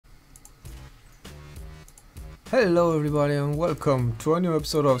Hello everybody and welcome to a new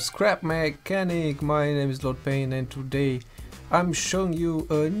episode of Scrap Mechanic. My name is Lord Payne and today I'm showing you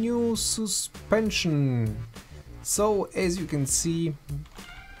a new suspension. So as you can see,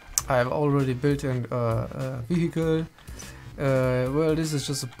 I've already built a vehicle. Well, this is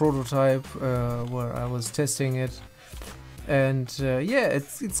just a prototype where I was testing it, and yeah,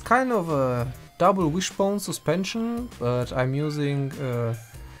 it's kind of a double wishbone suspension, but I'm using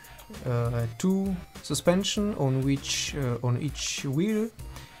two suspension on each wheel,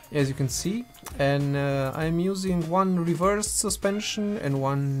 as you can see, and I'm using one reverse suspension and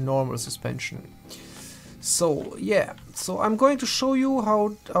one normal suspension. So yeah, so I'm going to show you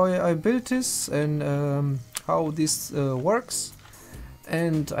how I built this and how this works,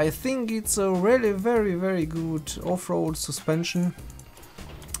 and I think it's a really very good off-road suspension.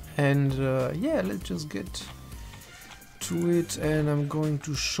 And yeah, let's just get to it, and I'm going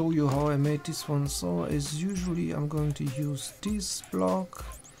to show you how I made this one. So as usually I'm going to use this block,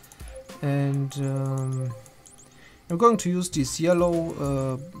 and I'm going to use these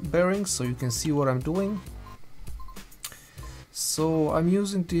yellow bearings so you can see what I'm doing. So I'm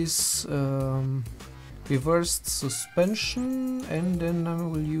using this reversed suspension, and then I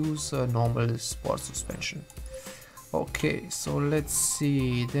will use a normal sport suspension. Okay, so let's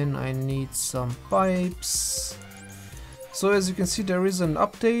see, then I need some pipes. So as you can see, there is an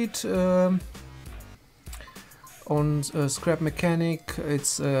update on Scrap Mechanic.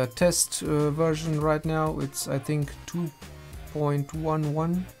 It's a test version right now. It's I think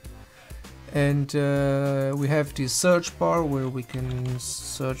 2.11, and we have the search bar where we can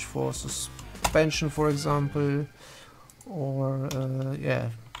search for suspension, for example, or yeah,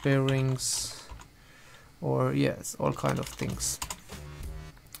 bearings, or yes, all kind of things.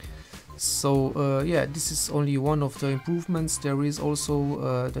 So yeah, this is only one of the improvements. There is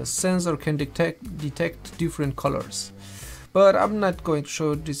also the sensor can detect different colors, but I'm not going to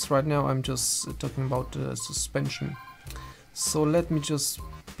show this right now. I'm just talking about the suspension. So let me just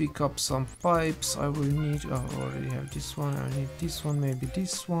pick up some pipes. I will need, I already have this one, I need this one, maybe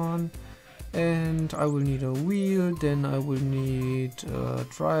this one, and I will need a wheel, then I will need a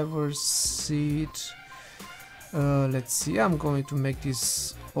driver's seat. Let's see, I'm going to make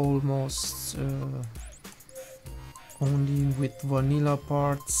this almost only with vanilla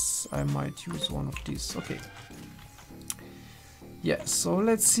parts. I might use one of these. Okay, yeah, so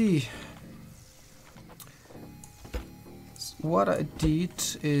let's see. What I did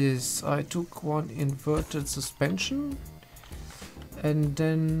is I took one inverted suspension, and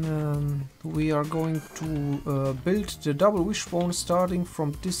then we are going to build the double wishbone starting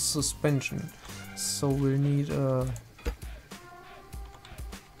from this suspension. So we'll need a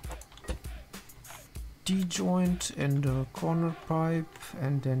D-joint and a corner pipe,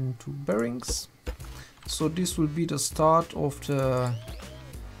 and then two bearings. So this will be the start of the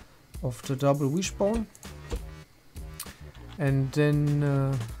double wishbone, and then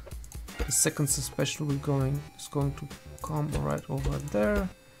the second suspension is going to come right over there,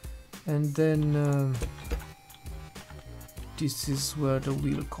 and then this is where the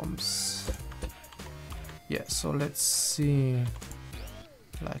wheel comes. Yeah, so let's see,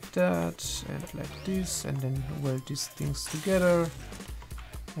 like that and like this, and then weld these things together,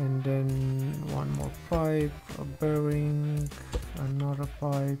 and then one more pipe, a bearing, another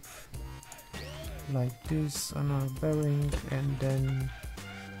pipe, like this, another bearing, and then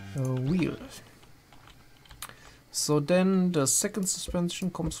a wheel. So then the second suspension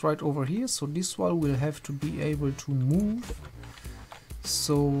comes right over here, so this one will have to be able to move.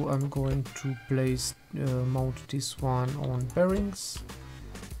 So I'm going to place mount this one on bearings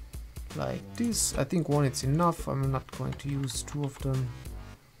like this. I think one is enough. I'm not going to use two of them.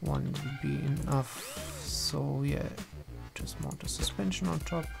 One will be enough. So yeah, just mount the suspension on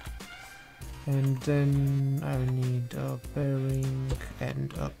top, and then I need a bearing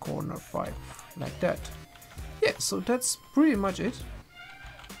and a corner pipe like that. Yeah, so that's pretty much it.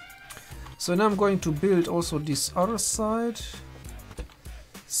 So now I'm going to build also this other side.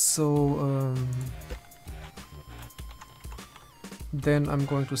 So then I'm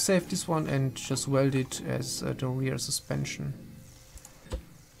going to save this one and just weld it as the rear suspension.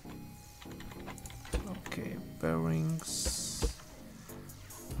 Okay, bearings.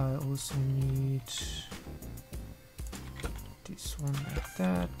 I also need this one like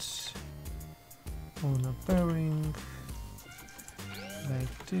that, on a bearing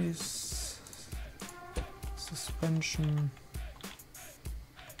like this, suspension,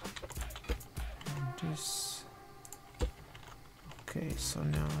 and this. Okay, so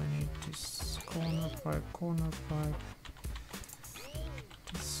now I need this corner pipe,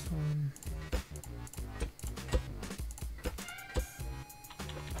 this one,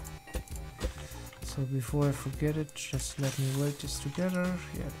 So before I forget it, just let me weld this together.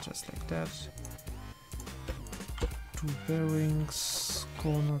 Yeah, just like that. 2 bearings,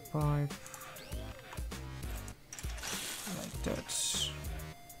 corner pipe, like that.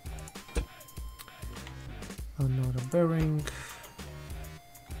 Another bearing,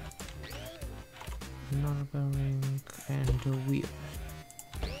 another bearing, and a wheel.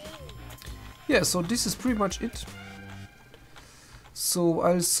 Yeah, so this is pretty much it. So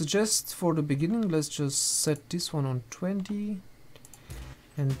I'll suggest for the beginning, let's just set this one on 20.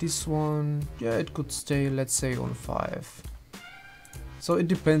 And this one, yeah, it could stay, let's say, on 5. So it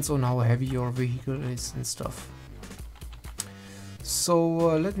depends on how heavy your vehicle is and stuff.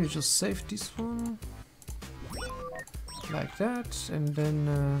 So let me just save this one. Like that. And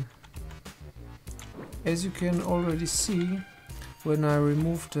then, as you can already see, when I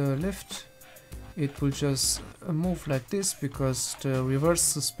remove the lift, it will just move like this, because the reverse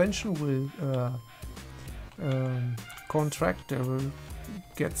suspension will contract, will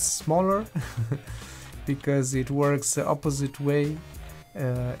get smaller because it works the opposite way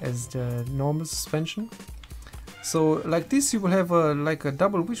as the normal suspension. So like this you will have like a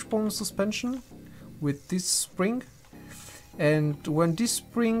double wishbone suspension with this spring, and when this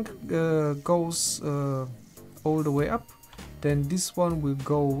spring goes all the way up, then this one will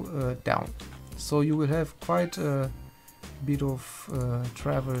go down. So you will have quite a bit of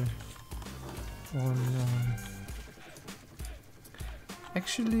travel on...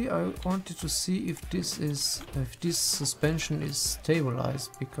 Actually, I wanted to see if this suspension is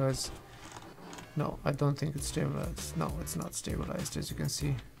stabilized, because no, I don't think it's stabilized. No, it's not stabilized, as you can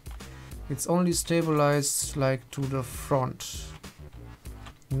see. It's only stabilized like to the front,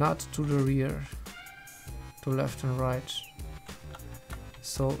 not to the rear, to left and right.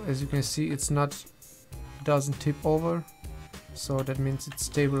 So as you can see, it's not, doesn't tip over. So that means it's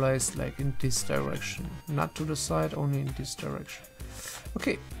stabilized like in this direction, not to the side, only in this direction.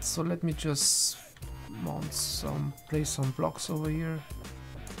 Okay, so let me just place some blocks over here.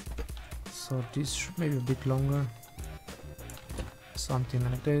 So this should maybe a bit longer, something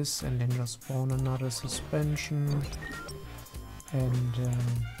like this, and then just spawn another suspension, and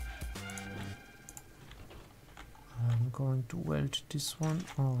I'm going to weld this one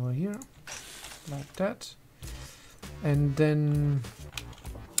over here, like that. And then,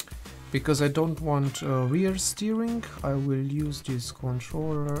 because I don't want rear steering, I will use this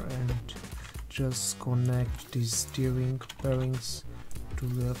controller and just connect these steering bearings to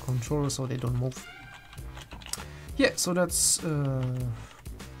the controller so they don't move. Yeah, so that's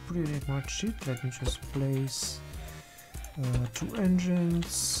pretty much it. Let me just place 2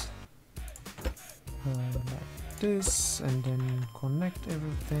 engines like this, and then connect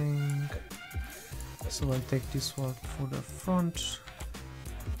everything. So I'll take this one for the front,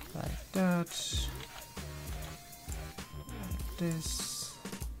 like that, like this.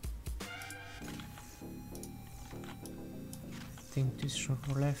 I think this should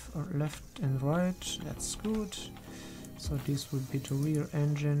left and right, that's good. So this will be the rear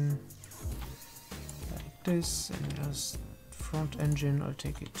engine, like this, and just front engine, I'll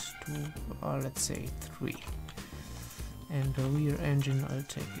take it to, let's say 3. And the rear engine, I'll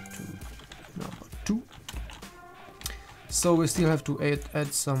take it to number 2. So we still have to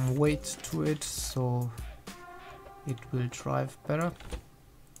add some weight to it, so it will drive better.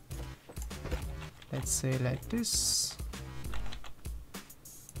 Let's say like this.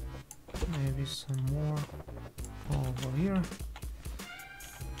 Maybe some more over here.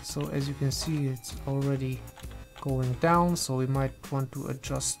 So as you can see, it's already going down, so we might want to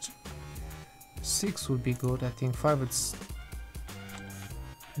adjust. 6 would be good. I think 5 it's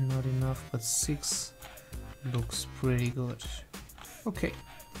not enough, but 6 looks pretty good. Okay,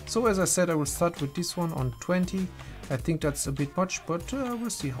 so as I said, I will start with this one on 20. I think that's a bit much, but we'll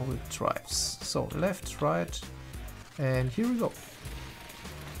see how it drives. So left, right, and here we go.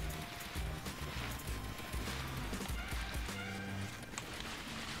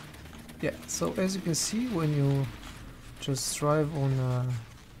 Yeah, so as you can see, when you just drive on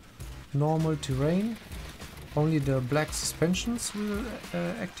normal terrain, only the black suspensions will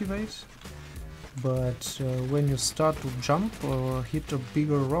activate. But when you start to jump or hit a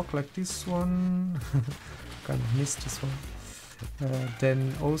bigger rock like this one, kind of missed this one,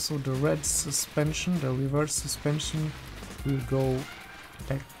 then also the red suspension, the reverse suspension, will go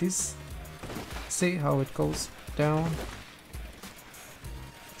like this. See how it goes down?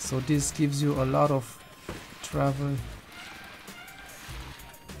 So this gives you a lot of travel.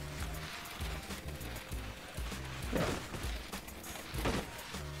 Yeah.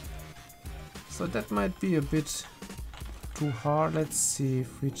 So that might be a bit too hard. Let's see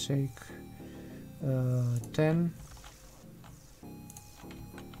if we take 10.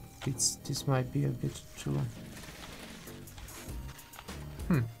 This might be a bit too...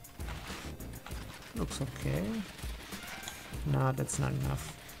 Looks okay. Nah, that's not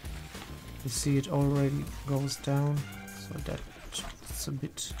enough. You see it already goes down, so that's a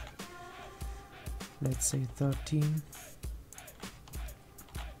bit... Let's say 13.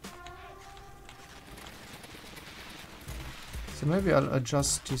 So maybe I'll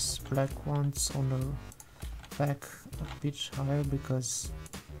adjust these black ones on the back a bit higher because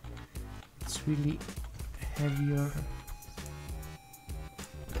it's really heavier.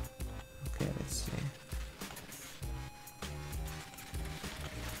 Okay, let's see.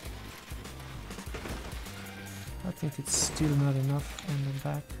 I think it's still not enough on the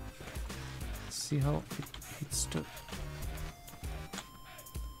back. Let's see how it hits the...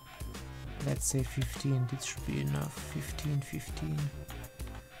 Let's say 15, this should be enough. 15.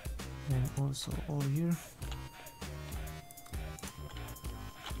 And also over here.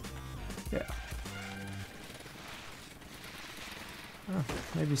 Yeah.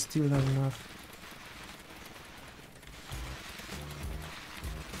 Maybe still not enough.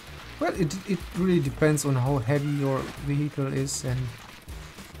 Well, it really depends on how heavy your vehicle is and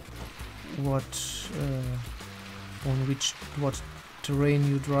what what terrain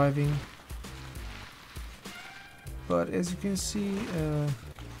you're driving. But as you can see,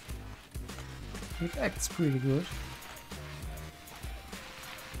 it acts pretty good.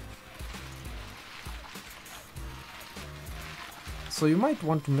 So you might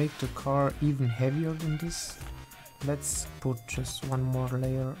want to make the car even heavier than this. Let's put just one more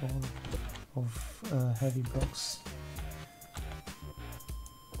layer of heavy blocks.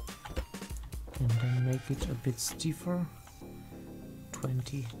 And then make it a bit stiffer.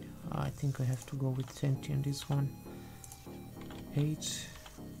 20. I think I have to go with 20 on this one. 8.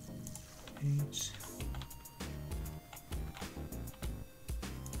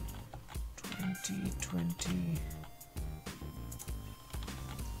 20.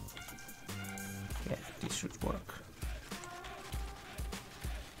 Yeah, this should work.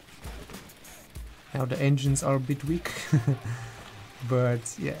 Now the engines are a bit weak, but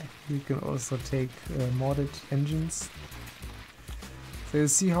yeah, you can also take modded engines. So you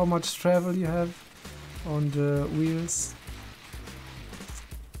see how much travel you have on the wheels.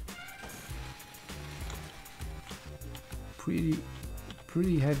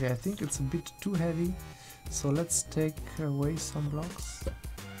 Pretty heavy. I think it's a bit too heavy. So let's take away some blocks.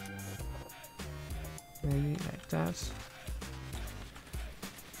 Maybe like that.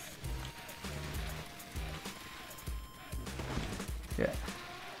 Yeah.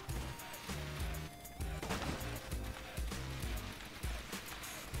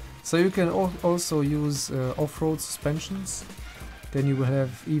 So you can also use off-road suspensions. Then you will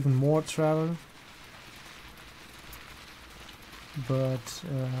have even more travel. But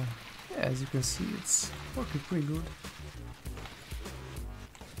yeah, as you can see, it's working pretty good.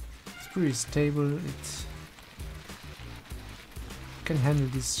 It's pretty stable. It can handle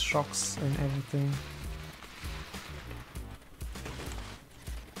these shocks and everything.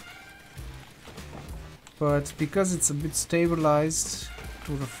 But because it's a bit stabilized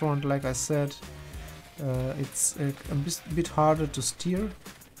to the front, like I said, it's a bit harder to steer.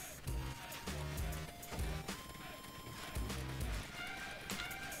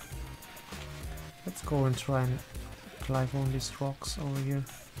 Let's go and try and climb on these rocks over here.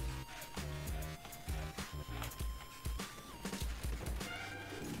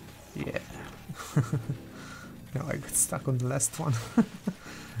 Yeah. No, I got stuck on the last one.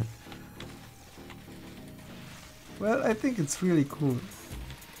 Well, I think it's really cool.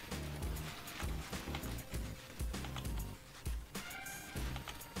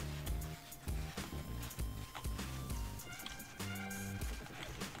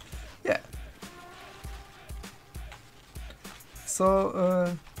 Yeah.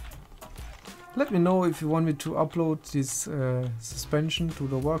 So, let me know if you want me to upload this suspension to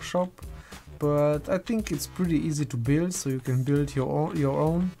the workshop. But I think it's pretty easy to build, so you can build your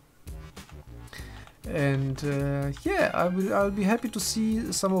own. And yeah, I'll be happy to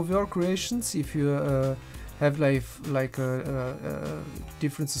see some of your creations. If you have like a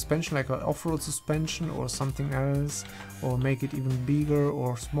different suspension, like an off-road suspension or something else, or make it even bigger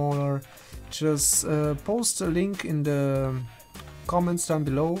or smaller, just post a link in the comments down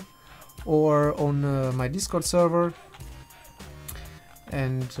below or on my Discord server.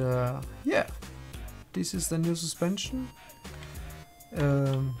 And yeah, this is the new suspension.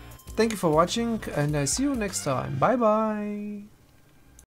 Thank you for watching, and I see you next time. Bye bye!